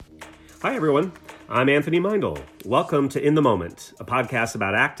Hi, everyone. I'm Anthony Meindl. Welcome to In the Moment, a podcast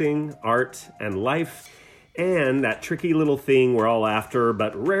about acting, art, and life, and that tricky little thing we're all after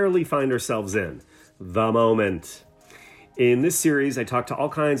but rarely find ourselves in, the moment. In this series, I talk to all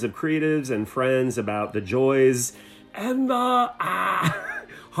kinds of creatives and friends about the joys and the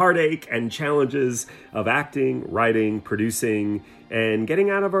heartache and challenges of acting, writing, producing, and getting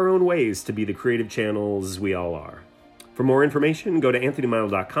out of our own ways to be the creative channels we all are. For more information, go to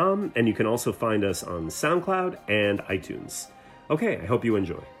anthonymeindl.com, and you can also find us on SoundCloud and iTunes. Okay, I hope you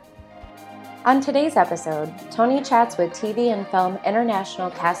enjoy. On today's episode, Tony chats with TV and film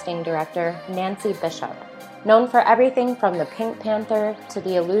international casting director Nancy Bishop, known for everything from The Pink Panther to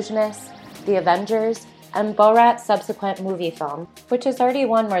The Illusionist, The Avengers, and Borat's subsequent movie film, which has already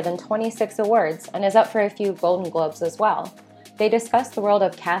won more than 26 awards and is up for a few Golden Globes as well. They discuss the world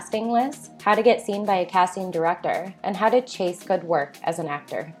of casting lists, how to get seen by a casting director, and how to chase good work as an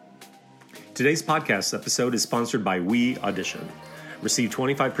actor. Today's podcast episode is sponsored by We Audition. Receive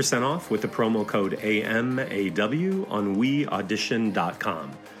 25% off with the promo code AMAW on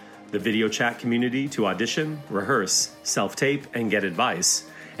weaudition.com. The video chat community to audition, rehearse, self-tape, and get advice,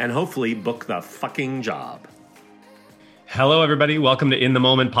 and hopefully book the fucking job. Hello, everybody. Welcome to In the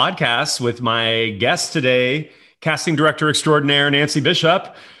Moment podcast with my guest today, casting director extraordinaire, Nancy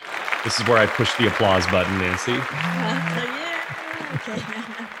Bishop. This is where I push the applause button, Nancy.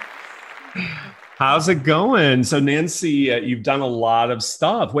 How's it going? So, Nancy, you've done a lot of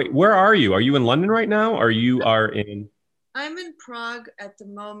stuff. Wait, where are you? Are you in London right now? Or you are in... I'm in Prague at the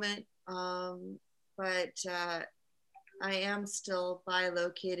moment, but I am still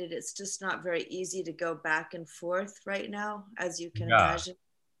bilocated. It's just not very easy to go back and forth right now, as you can imagine.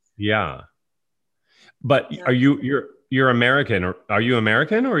 Yeah. But are you're American, or are you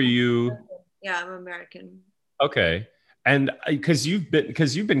American, or are you? Yeah, I'm American. Okay. And because you've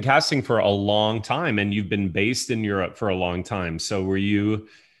been casting for a long time and you've been based in Europe for a long time. So were you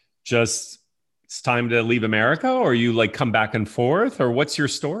just, it's time to leave America, or you like come back and forth, or what's your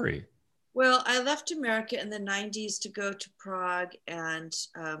story? Well, I left America in the 90s to go to Prague and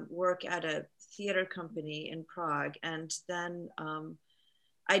work at a theater company in Prague. And then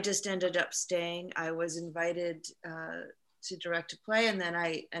I just ended up staying. I was invited to direct a play, and then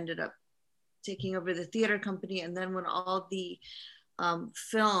I ended up taking over the theater company. And then when all the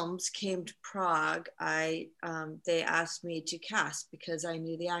films came to Prague, they asked me to cast because I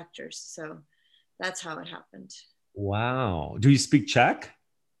knew the actors. So that's how it happened. Wow. Do you speak Czech?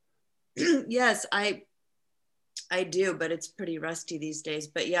 Yes, I do, but it's pretty rusty these days.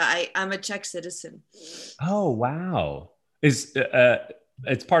 But yeah, I'm a Czech citizen. Oh, wow.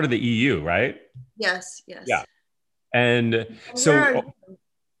 It's part of the EU, right? Yes. Yeah. And so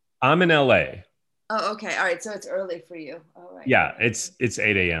I'm in LA. Oh, okay. All right. So it's early for you. All right. Yeah, it's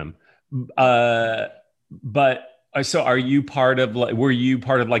 8 a.m. But so were you part of like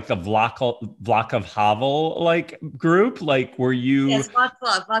the Václav Havel like group? Like, were you? Yes,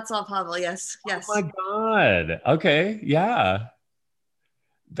 Václav Havel. Yes. Oh my God. Okay. Yeah.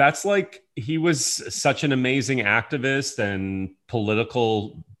 That's like, he was such an amazing activist and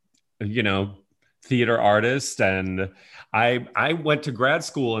political, theater artist. And I went to grad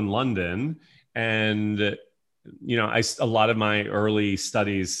school in London, and, a lot of my early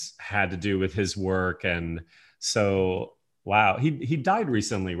studies had to do with his work. And so, wow, he died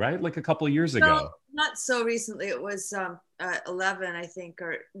recently, right? Like a couple of years ago. Not so recently. It was 11, I think,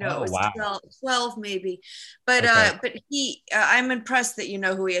 or no, it was wow. 12 maybe. But okay. But I'm impressed that you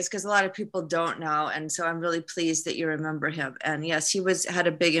know who he is, because a lot of people don't know, and so I'm really pleased that you remember him. And yes, he had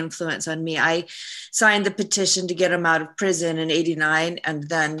a big influence on me. I signed the petition to get him out of prison in '89, and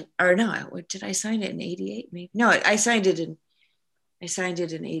then, or no, did I sign it in '88? Maybe no, I signed it in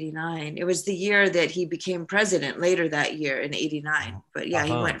 '89. It was the year that he became president. Later that year in '89. But yeah,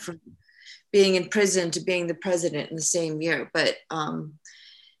 he went from being in prison to being the president in the same year. But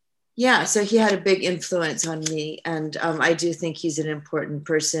so he had a big influence on me. And I do think he's an important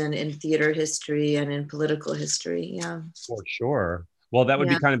person in theater history and in political history. Yeah. For sure. Well, that would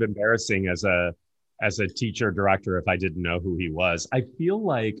be kind of embarrassing as a teacher director if I didn't know who he was. I feel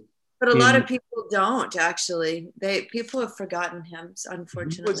like. But a lot of people don't, actually. People have forgotten him,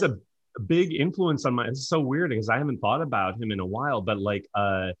 unfortunately. He was a big influence on it's so weird because I haven't thought about him in a while, but like,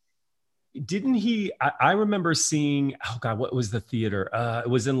 didn't he? I remember seeing, oh God, what was the theater? It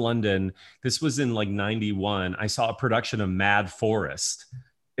was in London. This was in like 91. I saw a production of Mad Forest.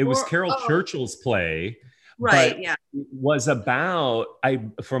 It was Carol Churchill's play. Right, yeah. It was about,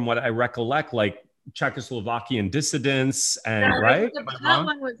 from what I recollect, like Czechoslovakian dissidents and right? That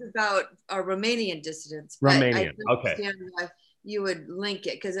one was about Romanian dissidents. Romanian, okay. you would link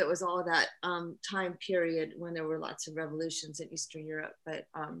it because it was all that time period when there were lots of revolutions in Eastern Europe. But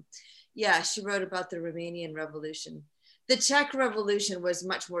yeah, she wrote about the Romanian Revolution. The Czech Revolution was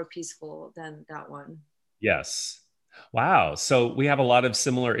much more peaceful than that one. Yes. Wow. So we have a lot of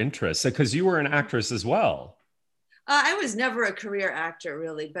similar interests because you were an actress as well. I was never a career actor,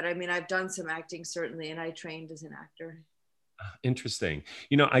 really, but I mean, I've done some acting certainly, and I trained as an actor. Interesting.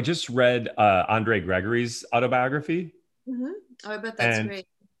 You know, I just read Andre Gregory's autobiography. Mm-hmm. Oh, I bet that's And great.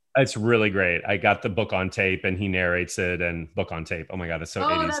 it's really great. I got the book on tape and he narrates it, and book on tape. Oh my God, it's so Oh,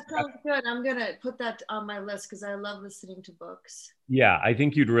 80s. that sounds good. I'm going to put that on my list because I love listening to books. Yeah, I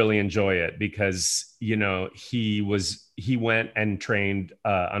think you'd really enjoy it because, you know, he went and trained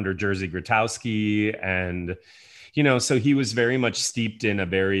under Jerzy Grotowski, and, you know, so he was very much steeped in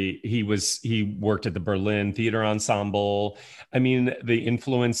he worked at the Berlin Theater Ensemble. I mean, the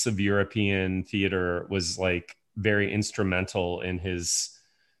influence of European theater was like very instrumental in his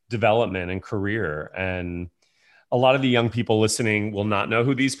development and career. And a lot of the young people listening will not know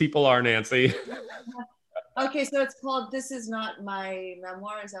who these people are, Nancy. Okay, so it's called This Is Not My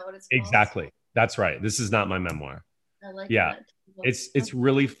Memoir. Is that what it's called? Exactly. That's right. This is not my memoir. I like Yeah. that. It's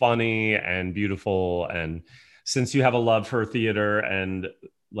really funny and beautiful. And since you have a love for theater and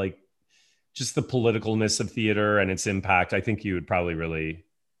like just the politicalness of theater and its impact, I think you would probably really,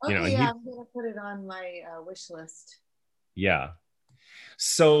 Okay, you know, yeah, I'm gonna put it on my wish list. yeah.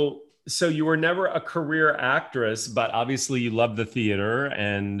 So you were never a career actress, but obviously you love the theater.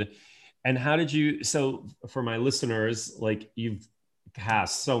 And how did you, so for my listeners, like you've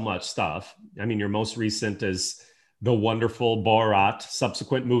cast so much stuff. I mean, your most recent is the wonderful Borat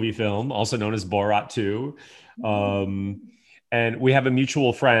subsequent movie film, also known as Borat 2. And we have a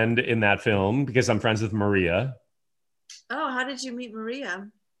mutual friend in that film because I'm friends with Maria. Oh, how did you meet Maria?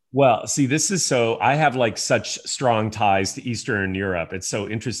 Well, see, I have like such strong ties to Eastern Europe. It's so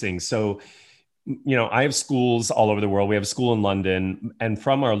interesting. So, you know, I have schools all over the world. We have a school in London, and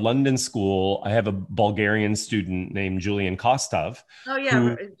from our London school, I have a Bulgarian student named Julian Kostov. Oh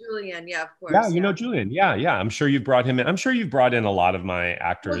yeah, Julian. Yeah, of course. Yeah, you know Julian. Yeah, yeah. I'm sure you've brought him in. I'm sure you've brought in a lot of my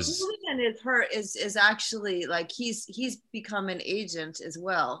actors. Well, Julian is actually like he's become an agent as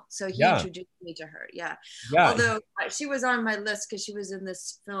well. So he introduced me to her. Yeah. Although she was on my list because she was in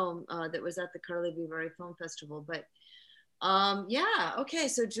this film that was at the Karlovy Vary Film Festival, but. Yeah. Okay.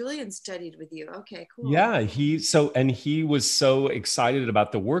 So Julian studied with you. Okay, cool. Yeah. He was so excited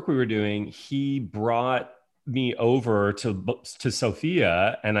about the work we were doing. He brought me over to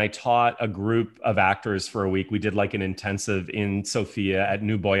Sofia, and I taught a group of actors for a week. We did like an intensive in Sofia at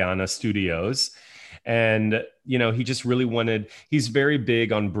New Boyana Studios. And, you know, he just really he's very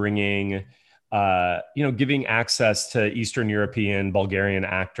big on bringing giving access to Eastern European, Bulgarian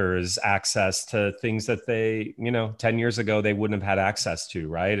actors access to things that they, 10 years ago, they wouldn't have had access to,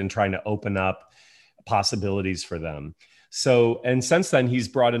 right? And trying to open up possibilities for them. So, and since then, he's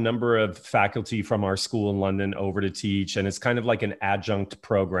brought a number of faculty from our school in London over to teach. And it's kind of like an adjunct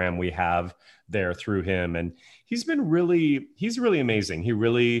program we have there through him. And he's really amazing. He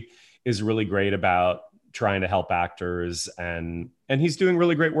really is really great about trying to help actors, and he's doing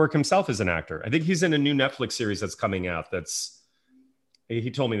really great work himself as an actor. I think he's in a new Netflix series that's coming out. He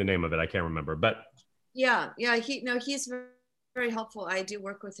told me the name of it. I can't remember, but yeah. He's very, very helpful. I do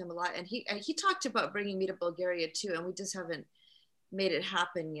work with him a lot, and he talked about bringing me to Bulgaria too, and we just haven't made it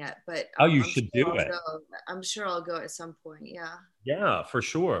happen yet. But you should do it. I'm sure I'll go at some point. Yeah, for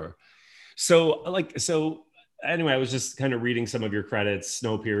sure. So anyway, I was just kind of reading some of your credits: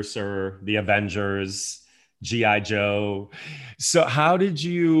 Snowpiercer, The Avengers, G.I. Joe. So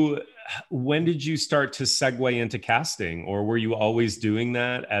when did you start to segue into casting, or were you always doing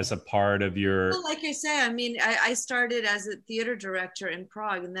that as a part of your? Well, like I say, I mean, I started as a theater director in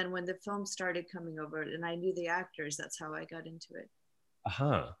Prague, and then when the film started coming over and I knew the actors, that's how I got into it.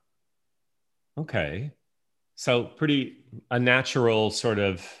 Okay. So a natural sort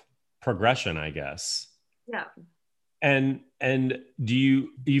of progression, I guess. Yeah. And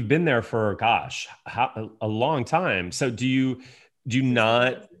you've been there for, gosh, a long time. So do you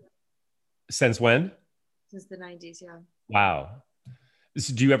not, since when? Since the 90s. Yeah. Wow.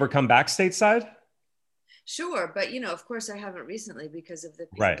 So do you ever come back stateside? Sure. But, of course I haven't recently because of the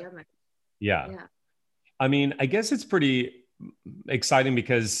pandemic. Right. Yeah. I mean, I guess it's pretty exciting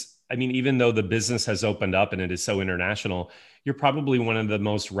because, I mean, even though the business has opened up and it is so international, you're probably one of the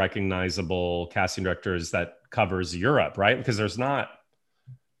most recognizable casting directors that covers Europe, right? Because there's not,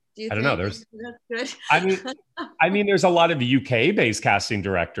 I don't know. There's, that's good. I mean, there's a lot of UK based casting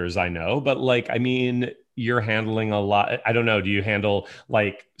directors I know, but you're handling a lot. I don't know. Do you handle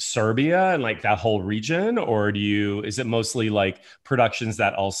like Serbia and like that whole region, or is it mostly like productions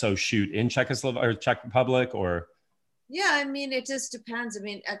that also shoot in Czechoslovakia or Czech Republic or? Yeah, I mean, it just depends. I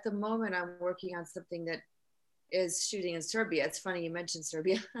mean, at the moment, I'm working on something that is shooting in Serbia. It's funny you mentioned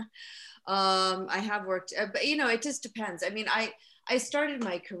Serbia. I have worked, but you know, it just depends. I mean, I started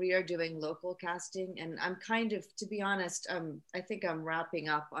my career doing local casting, and I'm kind of, to be honest, I think I'm wrapping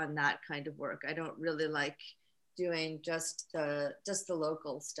up on that kind of work. I don't really like doing just the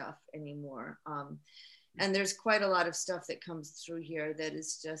local stuff anymore. And there's quite a lot of stuff that comes through here that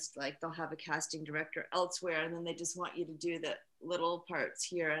is just like they'll have a casting director elsewhere, and then they just want you to do the little parts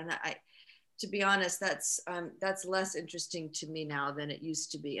here. And to be honest, that's less interesting to me now than it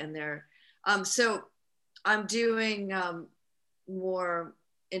used to be. And so I'm doing more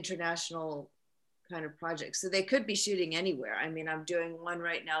international kind of projects. So they could be shooting anywhere. I mean, I'm doing one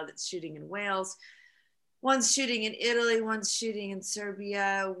right now that's shooting in Wales. One's shooting in Italy, one's shooting in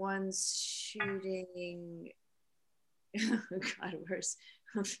Serbia, one's shooting, God, where's,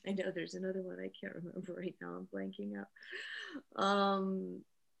 I know there's another one I can't remember right now, I'm blanking out.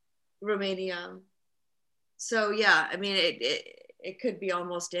 Romania. So yeah, I mean, it could be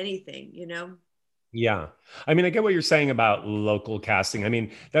almost anything, you know? Yeah. I mean, I get what you're saying about local casting. I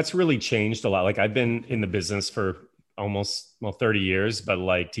mean, that's really changed a lot. Like I've been in the business for almost, well, 30 years, but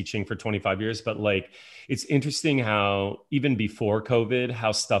like teaching for 25 years. But like, it's interesting how even before COVID,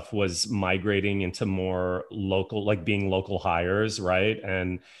 how stuff was migrating into more local, like being local hires, right?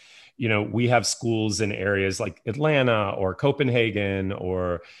 And, we have schools in areas like Atlanta or Copenhagen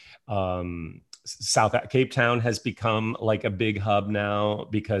or, South Cape Town has become like a big hub now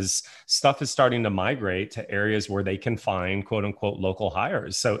because stuff is starting to migrate to areas where they can find quote unquote local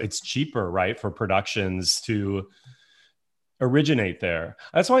hires. So it's cheaper, right, for productions to originate there.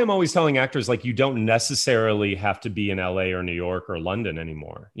 That's why I'm always telling actors, like, you don't necessarily have to be in LA or New York or London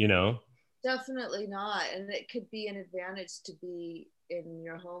anymore, Definitely not. And it could be an advantage to be in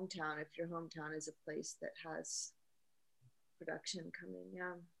your hometown if your hometown is a place that has production coming.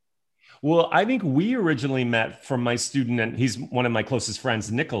 Yeah. Well, I think we originally met from my student, and he's one of my closest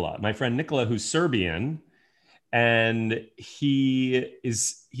friends, Nicola, my friend Nicola, who's Serbian. And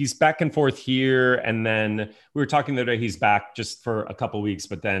he's back and forth here. And then we were talking the other day, he's back just for a couple of weeks,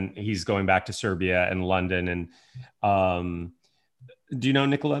 but then he's going back to Serbia and London. And do you know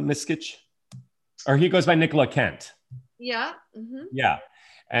Nikola Miskic? Or he goes by Nicola Kent. Yeah. Mm-hmm. Yeah.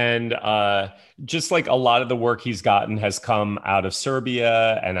 And just like a lot of the work he's gotten has come out of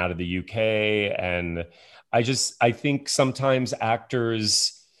Serbia and out of the UK. And I think sometimes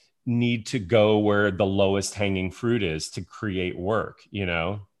actors need to go where the lowest hanging fruit is to create work,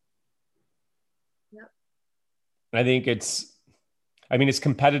 Yep. I think it's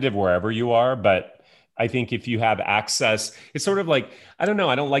competitive wherever you are, but I think if you have access, it's sort of like, I don't know,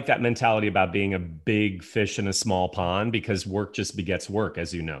 I don't like that mentality about being a big fish in a small pond, because work just begets work,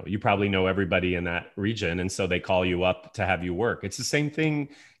 as you know. You probably know everybody in that region, and so they call you up to have you work. It's the same thing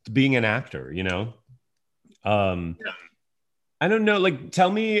to being an actor, Yeah. I don't know, like, tell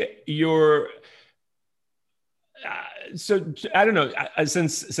me your... So I don't know,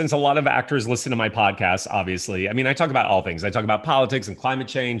 since a lot of actors listen to my podcast, obviously, I mean, I talk about all things. I talk about politics and climate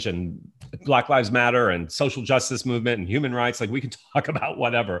change and Black Lives Matter and social justice movement and human rights. Like, we can talk about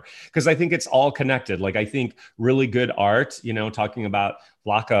whatever, because I think it's all connected. Like, I think really good art, talking about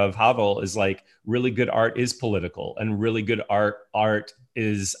Václav Havel, is like, really good art is political, and really good art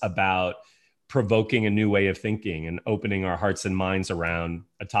is about provoking a new way of thinking and opening our hearts and minds around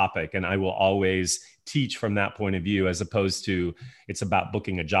a topic. And I will always teach from that point of view, as opposed to it's about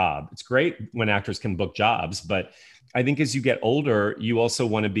booking a job. It's great when actors can book jobs, but I think as you get older, you also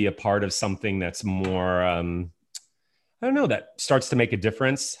want to be a part of something that's more, I don't know, that starts to make a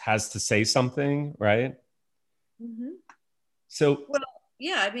difference, has to say something, right? Mm-hmm. So, well,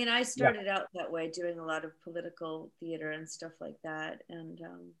 yeah, I mean, I started out that way, doing a lot of political theater and stuff like that. And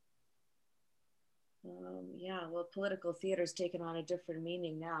yeah, well, political theater's taken on a different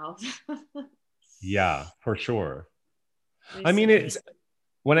meaning now. Yeah, for sure. Recently. I mean,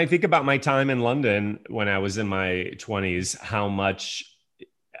 when I think about my time in London when I was in my 20s, how much,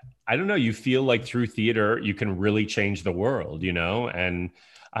 I don't know, you feel like through theater, you can really change the world, and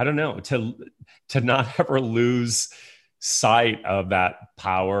I don't know, to not ever lose sight of that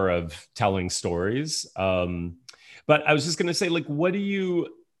power of telling stories. But I was just going to say, like, what do you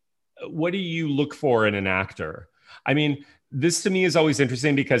look for in an actor? I mean, This to me is always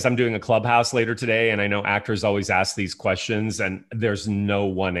interesting because I'm doing a Clubhouse later today, and I know actors always ask these questions, and there's no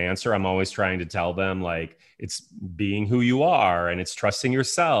one answer. I'm always trying to tell them like it's being who you are and it's trusting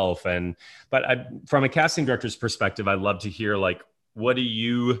yourself. From a casting director's perspective, I'd love to hear like what do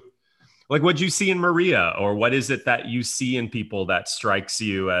you like? What do you see in Maria, or what is it that you see in people that strikes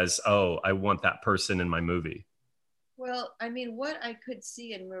you as, oh, I want that person in my movie? Well, I mean, what I could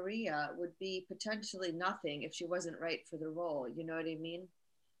see in Maria would be potentially nothing if she wasn't right for the role. You know what I mean?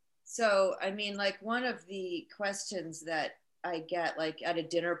 So, I mean, like one of the questions that I get, like at a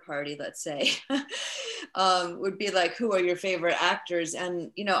dinner party, let's say, would be like, who are your favorite actors?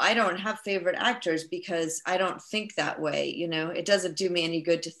 And, you know, I don't have favorite actors because I don't think that way. You know, it doesn't do me any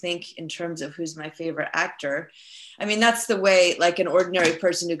good to think in terms of who's my favorite actor. I mean, that's the way like an ordinary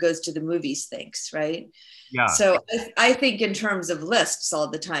person who goes to the movies thinks, right? Yeah. So I think in terms of lists all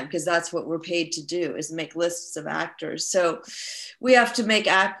the time, because that's what we're paid to do is make lists of actors. So we have to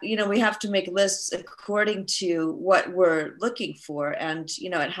we have to make lists according to what we're looking for. And, you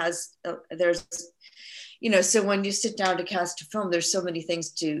know, so when you sit down to cast a film, there's so many things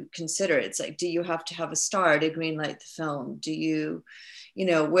to consider. It's like, do you have to have a star to greenlight the film? Do you,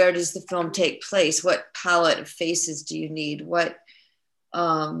 where does the film take place? What palette of faces do you need?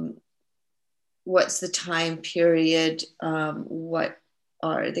 What's the time period? What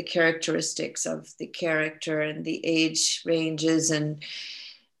are the characteristics of the character and the age ranges, and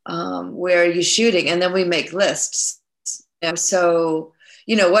where are you shooting? And then we make lists. So,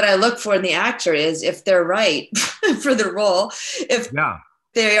 what I look for in the actor is if they're right for the role, if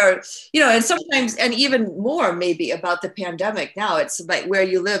they are, and sometimes, and even more maybe about the pandemic now, it's like where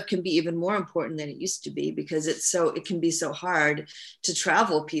you live can be even more important than it used to be because it can be so hard to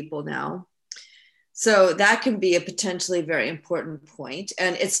travel people now. So that can be a potentially very important point.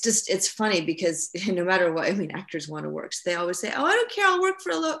 And it's funny because no matter what, I mean, actors want to work. So they always say, oh, I don't care. I'll work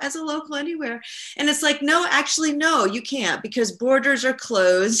as a local anywhere. And it's like, no, actually, no, you can't because borders are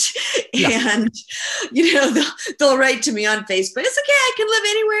closed. Yeah. And, they'll write to me on Facebook. It's okay. I can live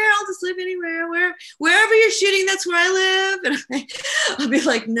anywhere. I'll just live anywhere. Wherever you're shooting, that's where I live. And I'll be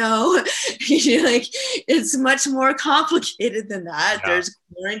like, no, like it's much more complicated than that. Yeah. There's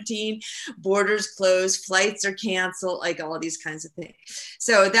quarantine, borders closed, flights are canceled, like all these kinds of things.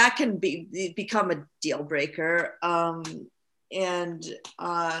 So that can become a deal breaker. So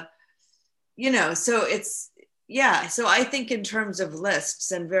it's, so I think in terms of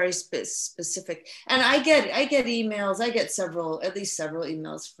lists and very specific, and I get emails, I get at least several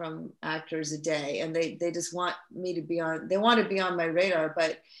emails from actors a day, and they just want me to they want to be on my radar,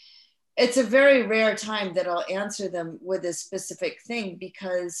 but it's a very rare time that I'll answer them with a specific thing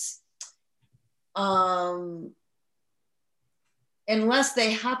because unless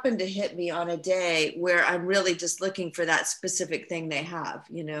they happen to hit me on a day where I'm really just looking for that specific thing they have,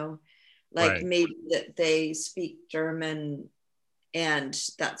 right. Maybe that they speak German and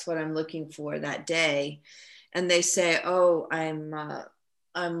that's what I'm looking for that day. And they say, oh,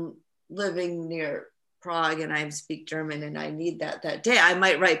 I'm living near Prague and I speak German and I need that day. I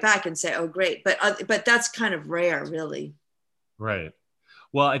might write back and say, oh, great. But that's kind of rare, really. Right.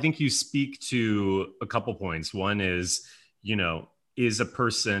 Well, I think you speak to a couple points. One is, is a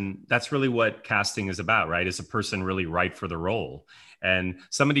person, that's really what casting is about, right? Is a person really right for the role? And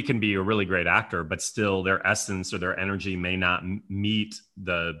somebody can be a really great actor, but still their essence or their energy may not meet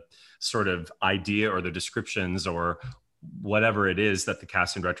the sort of idea or the descriptions or whatever it is that the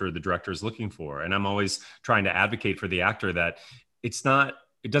casting director or the director is looking for. And I'm always trying to advocate for the actor that it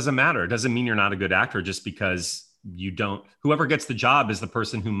doesn't matter. It doesn't mean you're not a good actor just because whoever gets the job is the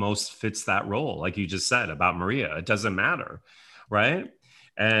person who most fits that role. Like you just said about Maria, it doesn't matter. Right.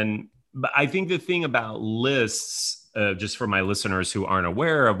 But I think the thing about lists, just for my listeners who aren't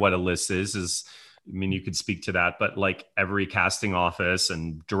aware of what a list is, I mean, you could speak to that, but like every casting office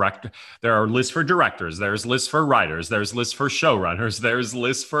and director, there are lists for directors, there's lists for writers, there's lists for showrunners, there's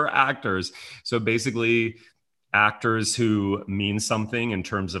lists for actors. So basically actors who mean something in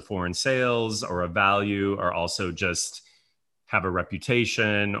terms of foreign sales or a value, or also just have a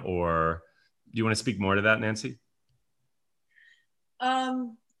reputation. Or do you want to speak more to that, Nancy?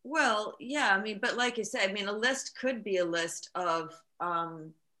 Well, yeah, I mean, but like you said, I mean, a list could be a list of,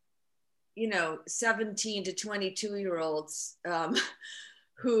 17 to 22-year-olds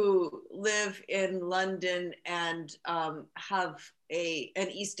who live in London and have an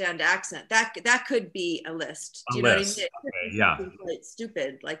East End accent. That could be a list. Do you know what I mean? Okay, yeah. Quite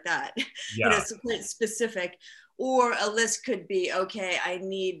stupid like that. Yeah. It's quite specific. Or a list could be, okay, I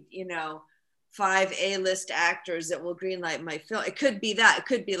need, 5 A-list actors that will greenlight my film. It could be that. It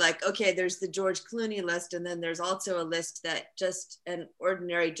could be like, okay, there's the George Clooney list, and then there's also a list that just an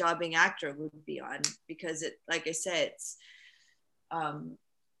ordinary jobbing actor would be on, because it, like I said, it's,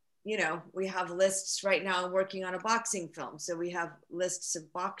 you know, we have lists right now. I'm working on a boxing film, so we have lists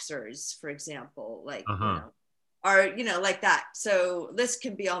of boxers, for example, like, you know, or, you know, like that. So lists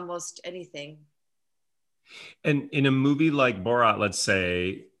can be almost anything. And in a movie like Borat, let's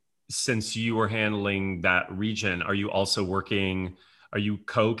say, since you were handling that region, are you also working, are you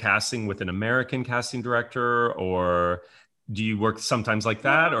co-casting with an American casting director, or do you work sometimes like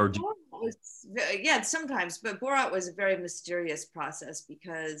that? Or yeah, sometimes, but Borat was a very mysterious process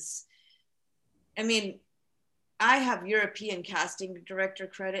because, I mean, I have European casting director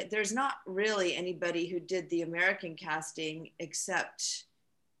credit. There's not really anybody who did the American casting except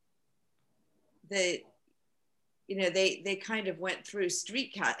the, you know, they kind of went through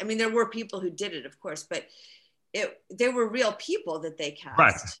street cast. I mean, there were people who did it, of course, but they were real people that they cast.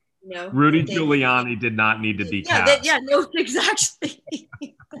 Right. You know, Rudy Giuliani did not need to be cast. No, exactly.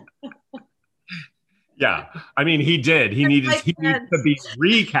 Yeah, I mean, he did. He needed to be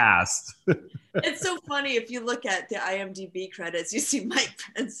recast. It's so funny if you look at the IMDb credits, you see Mike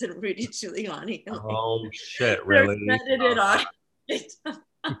Pence and Rudy Giuliani. Oh shit! Really? Credited on it.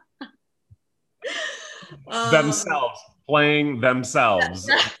 Themselves playing themselves.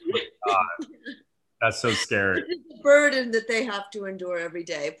 God, that's so scary. It's a burden that they have to endure every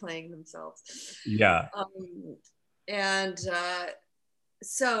day, playing themselves. Yeah. And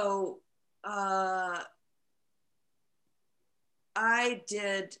so I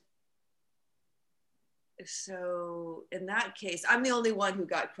did. So in that case, I'm the only one who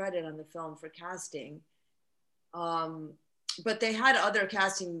got credit on the film for casting. But they had other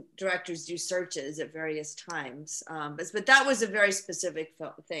casting directors do searches at various times. But that was a very specific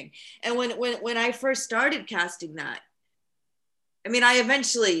thing. And when I first started casting that, I mean, I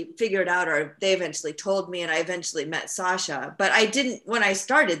eventually figured out, or they eventually told me, and I eventually met Sasha. But I didn't, when I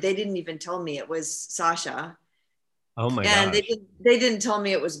started, they didn't even tell me it was Sasha. Oh my god! And they didn't tell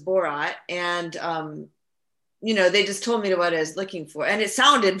me it was Borat. And you know, they just told me what I was looking for. And it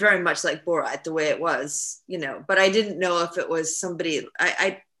sounded very much like Borat the way it was, you know, but I didn't know if it was somebody.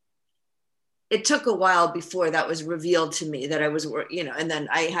 It took a while before that was revealed to me that I was, you know, and then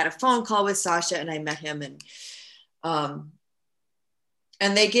I had a phone call with Sasha and I met him,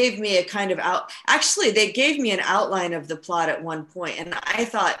 and they gave me a kind of they gave me an outline of the plot at one point, and I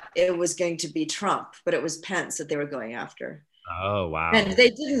thought it was going to be Trump, but it was Pence that they were going after. Oh wow! And they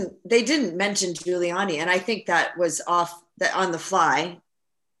didn't mention Giuliani, and I think that was on the fly.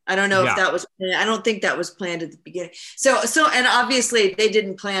 I don't know if that was. I don't think that was planned at the beginning. So, and obviously they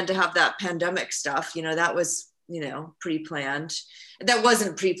didn't plan to have that pandemic stuff. You know, that was, you know, pre-planned. That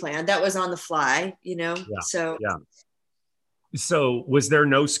wasn't pre-planned. That was on the fly. You know. Yeah. So yeah. So was there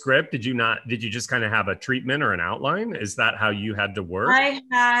no script? Did you just kind of have a treatment or an outline? Is that how you had to work? I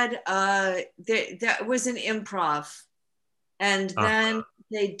had that was an improv. And then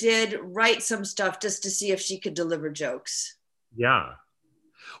they did write some stuff just to see if she could deliver jokes. Yeah.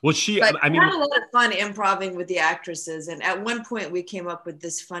 Well, I mean, had a lot of fun improvising with the actresses. And at one point we came up with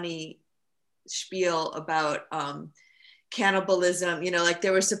this funny spiel about cannibalism, you know, like they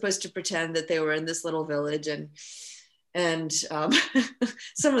were supposed to pretend that they were in this little village, and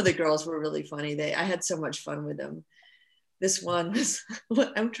some of the girls were really funny. I had so much fun with them. This one was,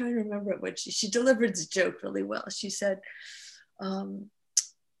 I'm trying to remember what she delivered the joke really well. She said,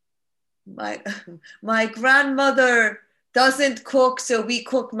 my grandmother doesn't cook, so we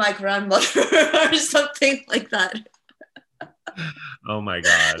cook my grandmother, or something like that. Oh my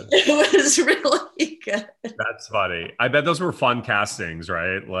god, it was really good. That's funny. I bet those were fun castings,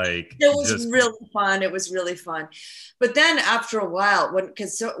 right? Like it was really fun. It was really fun. But then after a while,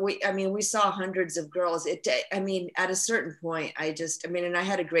 we saw hundreds of girls. I mean, at a certain point, and I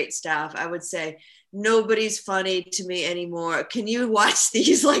had a great staff. I would say, nobody's funny to me anymore. Can you watch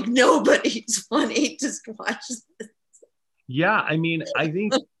these? Like, nobody's funny. Just watch this. Yeah, I mean, I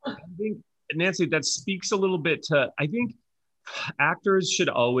think Nancy, that speaks a little bit to, I think actors should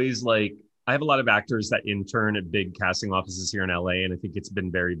always, like, I have a lot of actors that intern at big casting offices here in LA, and I think it's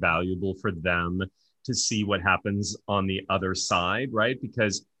been very valuable for them to see what happens on the other side, right?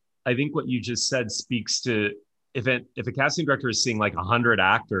 Because I think what you just said speaks to, if a casting director is seeing like 100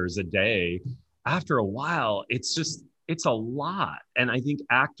 actors a day, after a while, it's a lot. And I think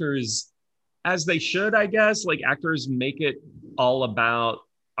actors, as they should, I guess, like actors make it all about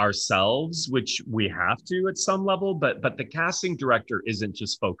ourselves, which we have to at some level, but the casting director isn't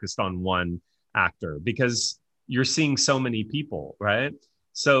just focused on one actor, because you're seeing so many people, right?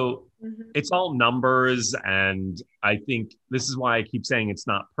 So Mhm. it's all numbers. And I think this is why I keep saying it's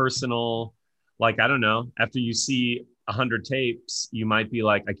not personal. Like, I don't know, after you see 100 tapes, you might be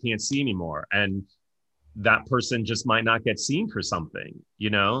like, I can't see anymore. And that person just might not get seen for something, you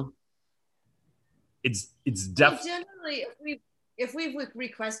know? It's Well, definitely generally, if we've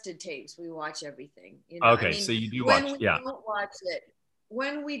requested tapes, we watch everything. I okay. mean, So you do watch, when we yeah. don't watch it,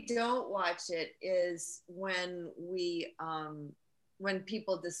 when we don't watch it is when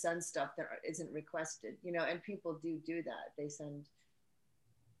people just send stuff that isn't requested. And people do that. They send,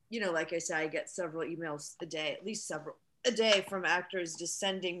 like I said, I get several emails a day, at least several a day from actors just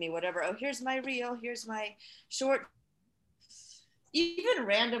sending me whatever. Oh, here's my reel. Here's my short. Even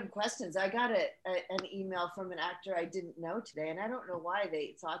random questions. I got an email from an actor I didn't know today, and I don't know why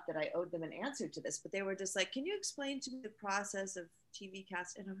they thought that I owed them an answer to this, but they were just like, can you explain to me the process of TV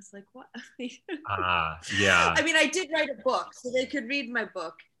cast? And I was like, what? Yeah. I mean, I did write a book, so they could read my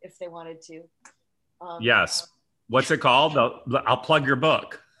book if they wanted to. Yes. What's it called? I'll plug your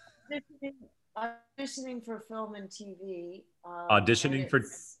book. Auditioning for film and TV. Auditioning for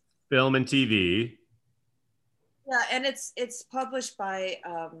film and TV. Yeah, and it's published by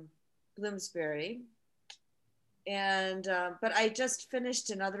Bloomsbury, and but I just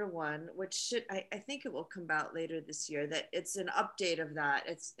finished another one, which I think it will come out later this year. That it's an update of that.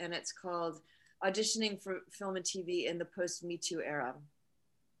 It's called Auditioning for Film and TV in the Post Me Too Era.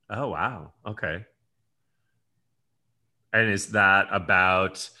 Oh wow, okay. And is that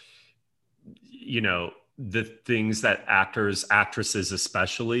about, the things that actors, actresses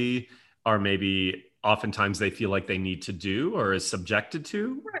especially, are maybe oftentimes they feel like they need to do or is subjected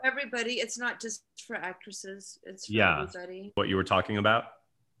to? For everybody, it's not just for actresses, it's for Yeah. everybody. What you were talking about?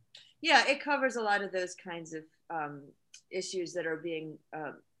 Yeah, it covers a lot of those kinds of issues that are being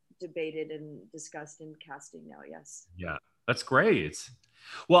debated and discussed in casting now. Yes. Yeah, that's great.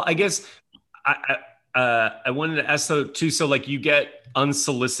 Well, I guess I wanted to ask so too. So like you get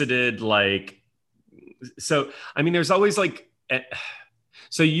unsolicited, so I mean, there's always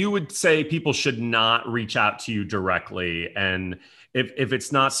so you would say people should not reach out to you directly, and if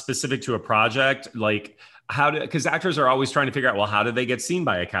it's not specific to a project, like because actors are always trying to figure out, well, how do they get seen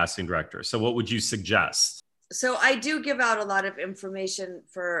by a casting director? So what would you suggest? So I do give out a lot of information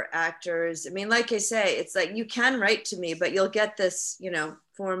for actors. I mean, like I say, it's like you can write to me, but you'll get this,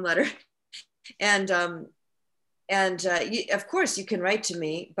 form letter, and of course you can write to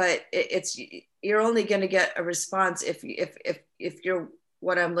me, but you're only going to get a response if you're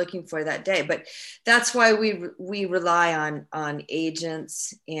what I'm looking for that day. But that's why we rely on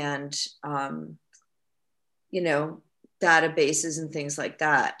agents and databases and things like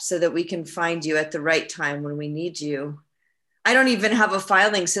that, so that we can find you at the right time when we need you. I don't even have a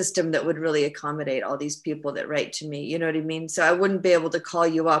filing system that would really accommodate all these people that write to me. You know what I mean? So I wouldn't be able to call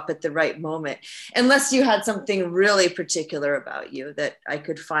you up at the right moment unless you had something really particular about you that I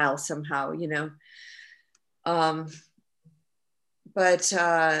could file somehow, But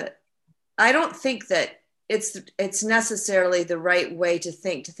I don't think that it's necessarily the right way to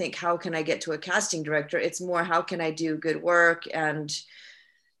think, how can I get to a casting director? It's more, how can I do good work? And,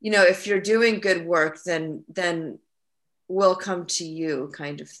 if you're doing good work, then we'll come to you,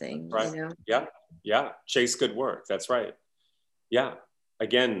 kind of thing. Right. Yeah. Chase good work. That's right. Yeah.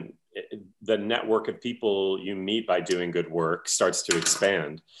 Again, the network of people you meet by doing good work starts to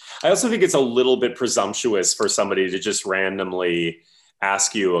expand. I also think it's a little bit presumptuous for somebody to just randomly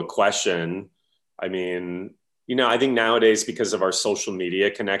ask you a question. I mean, I think nowadays, because of our social media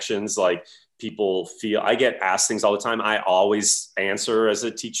connections, like people feel, I get asked things all the time. I always answer as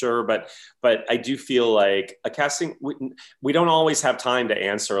a teacher, but I do feel like a casting, we don't always have time to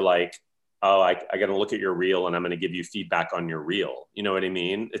answer like, oh, I got to look at your reel and I'm going to give you feedback on your reel. You know what I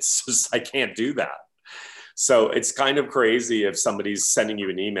mean? It's just, I can't do that. So it's kind of crazy if somebody's sending you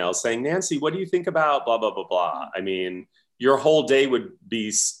an email saying, Nancy, what do you think about blah, blah, blah, blah. I mean, your whole day would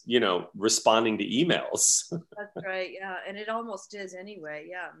be, responding to emails. That's right. Yeah. And it almost is anyway.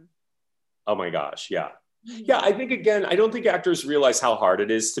 Yeah. Oh my gosh. Yeah. Yeah. I think, again, I don't think actors realize how hard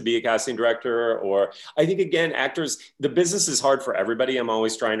it is to be a casting director, or I think, again, actors, the business is hard for everybody. I'm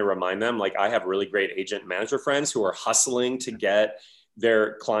always trying to remind them, like, I have really great agent and manager friends who are hustling to get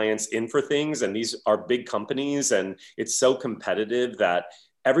their clients in for things. And these are big companies, and it's so competitive that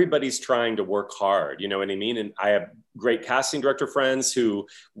everybody's trying to work hard. You know what I mean? And I have great casting director friends who,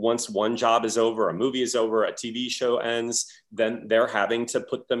 once one job is over, a movie is over, a TV show ends, then they're having to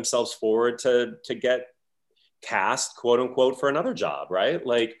put themselves forward to get cast, quote unquote, for another job, right?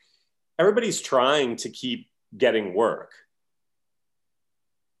 Like, everybody's trying to keep getting work.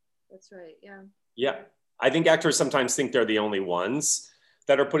 That's right. Yeah. Yeah. I think actors sometimes think they're the only ones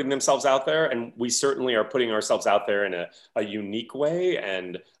that are putting themselves out there. And we certainly are putting ourselves out there in a unique way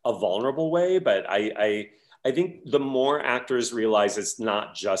and a vulnerable way. But I think the more actors realize it's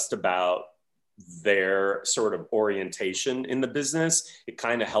not just about their sort of orientation in the business, it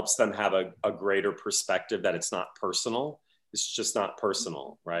kind of helps them have a greater perspective that it's not personal. It's just not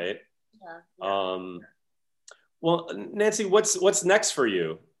personal, right? Yeah. Well, Nancy, what's next for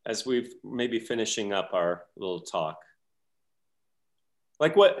you as we've maybe finishing up our little talk?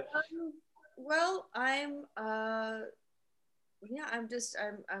 Like what? Well, I'm up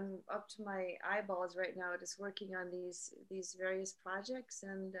to my eyeballs right now, just working on these various projects,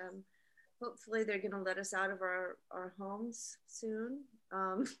 and hopefully they're going to let us out of our homes soon.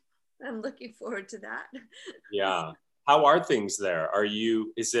 I'm looking forward to that. Yeah. How are things there?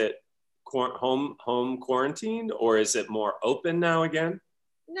 Is it home quarantined, or is it more open now again?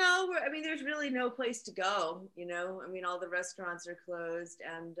 No, there's really no place to go, all the restaurants are closed,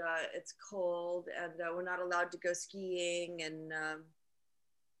 and it's cold, and we're not allowed to go skiing, and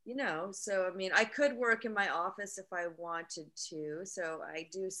so I could work in my office if I wanted to. So I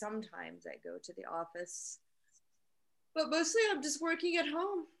do sometimes. I go to the office, but mostly I'm just working at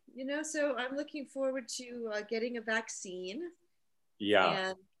home, so I'm looking forward to getting a vaccine. Yeah.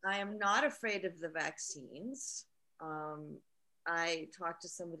 And I am not afraid of the vaccines. I talked to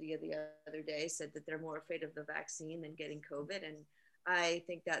somebody the other day, said that they're more afraid of the vaccine than getting COVID. And I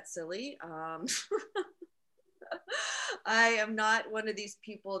think that's silly. I am not one of these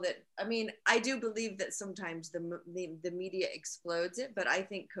people that, I do believe that sometimes the media explodes it, but I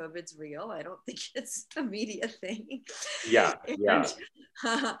think COVID's real. I don't think it's a media thing. Yeah. Yeah.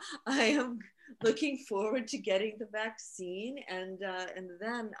 And, I am looking forward to getting the vaccine, and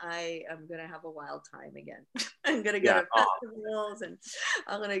then I am going to have a wild time again. I'm going to go to festivals, and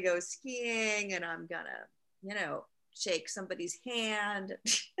I'm going to go skiing, and I'm going to, shake somebody's hand.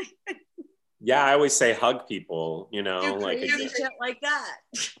 Yeah, I always say hug people, like shit like that.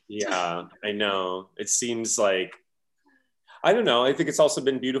 Yeah, I know. It seems like, I don't know. I think it's also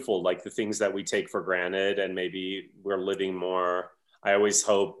been beautiful, like the things that we take for granted, and maybe we're living more. I always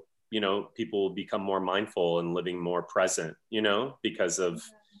hope, people will become more mindful and living more present, because of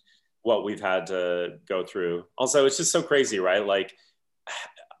what we've had to go through. Also, it's just so crazy, right? Like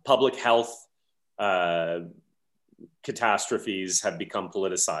public health catastrophes have become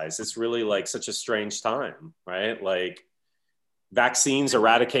politicized. It's really like such a strange time, right? Like vaccines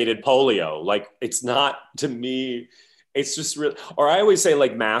eradicated polio. Like it's not, to me, it's just real. Or I always say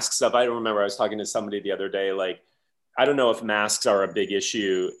like mask stuff. I don't remember, I was talking to somebody the other day, like, I don't know if masks are a big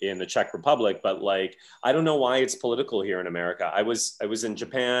issue in the Czech Republic, but like, I don't know why it's political here in America. I was in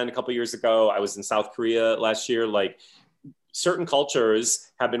Japan a couple of years ago. I was in South Korea last year. Like certain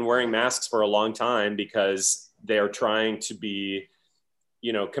cultures have been wearing masks for a long time because they are trying to be,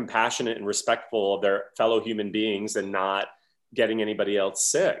 compassionate and respectful of their fellow human beings and not getting anybody else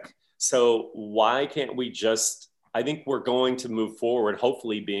sick. So why can't we just, I think we're going to move forward,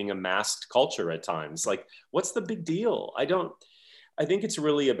 hopefully being a masked culture at times. Like, what's the big deal? I think it's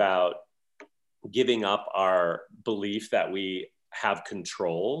really about giving up our belief that we have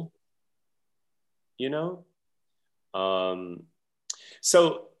control,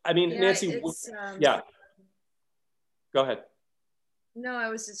 So, Nancy, yeah. Go ahead. No, I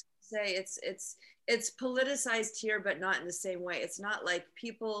was just gonna say it's politicized here, but not in the same way. It's not like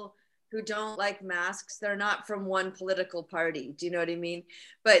people who don't like masks, they're not from one political party. Do you know what I mean?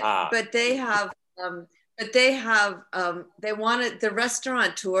 But they have they wanted, the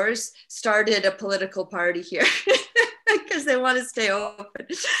restaurateurs started a political party here because they want to stay open.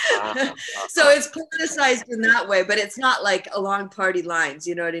 So it's politicized in that way, but it's not like along party lines.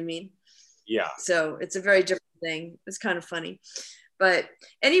 You know what I mean? Yeah. So it's a very different thing. It's kind of funny. But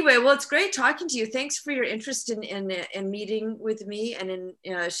anyway, well, it's great talking to you. Thanks for your interest in meeting with me and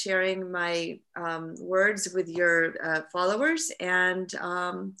in sharing my words with your followers. And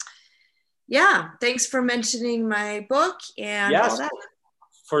thanks for mentioning my book and all that.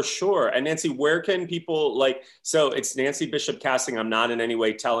 For sure. And Nancy, where can people so it's Nancy Bishop Casting. I'm not in any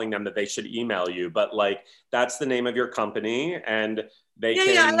way telling them that they should email you, but that's the name of your company, and they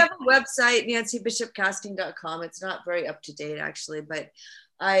can. Yeah, I have a website, nancybishopcasting.com. It's not very up to date actually, but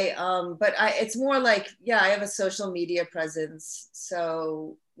it's more like, I have a social media presence.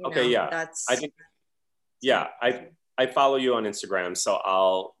 So, that's, I think, I follow you on Instagram.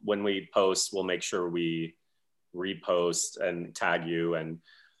 So when we post, we'll make sure we repost and tag you. And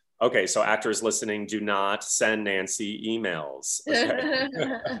okay, so actors listening, do not send Nancy emails. Okay.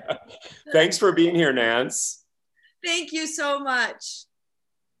 Thanks for being here, Nance. Thank you so much.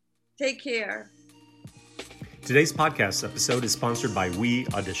 Take care. Today's podcast episode is sponsored by We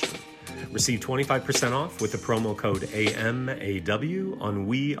Audition. Receive 25% off with the promo code AMAW on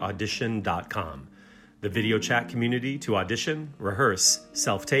weaudition.com. The video chat community to audition, rehearse,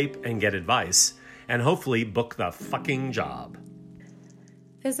 self-tape, and get advice, and hopefully book the fucking job.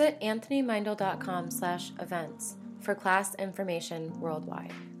 Visit anthonymeindl.com/events for class information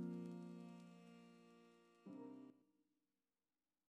worldwide.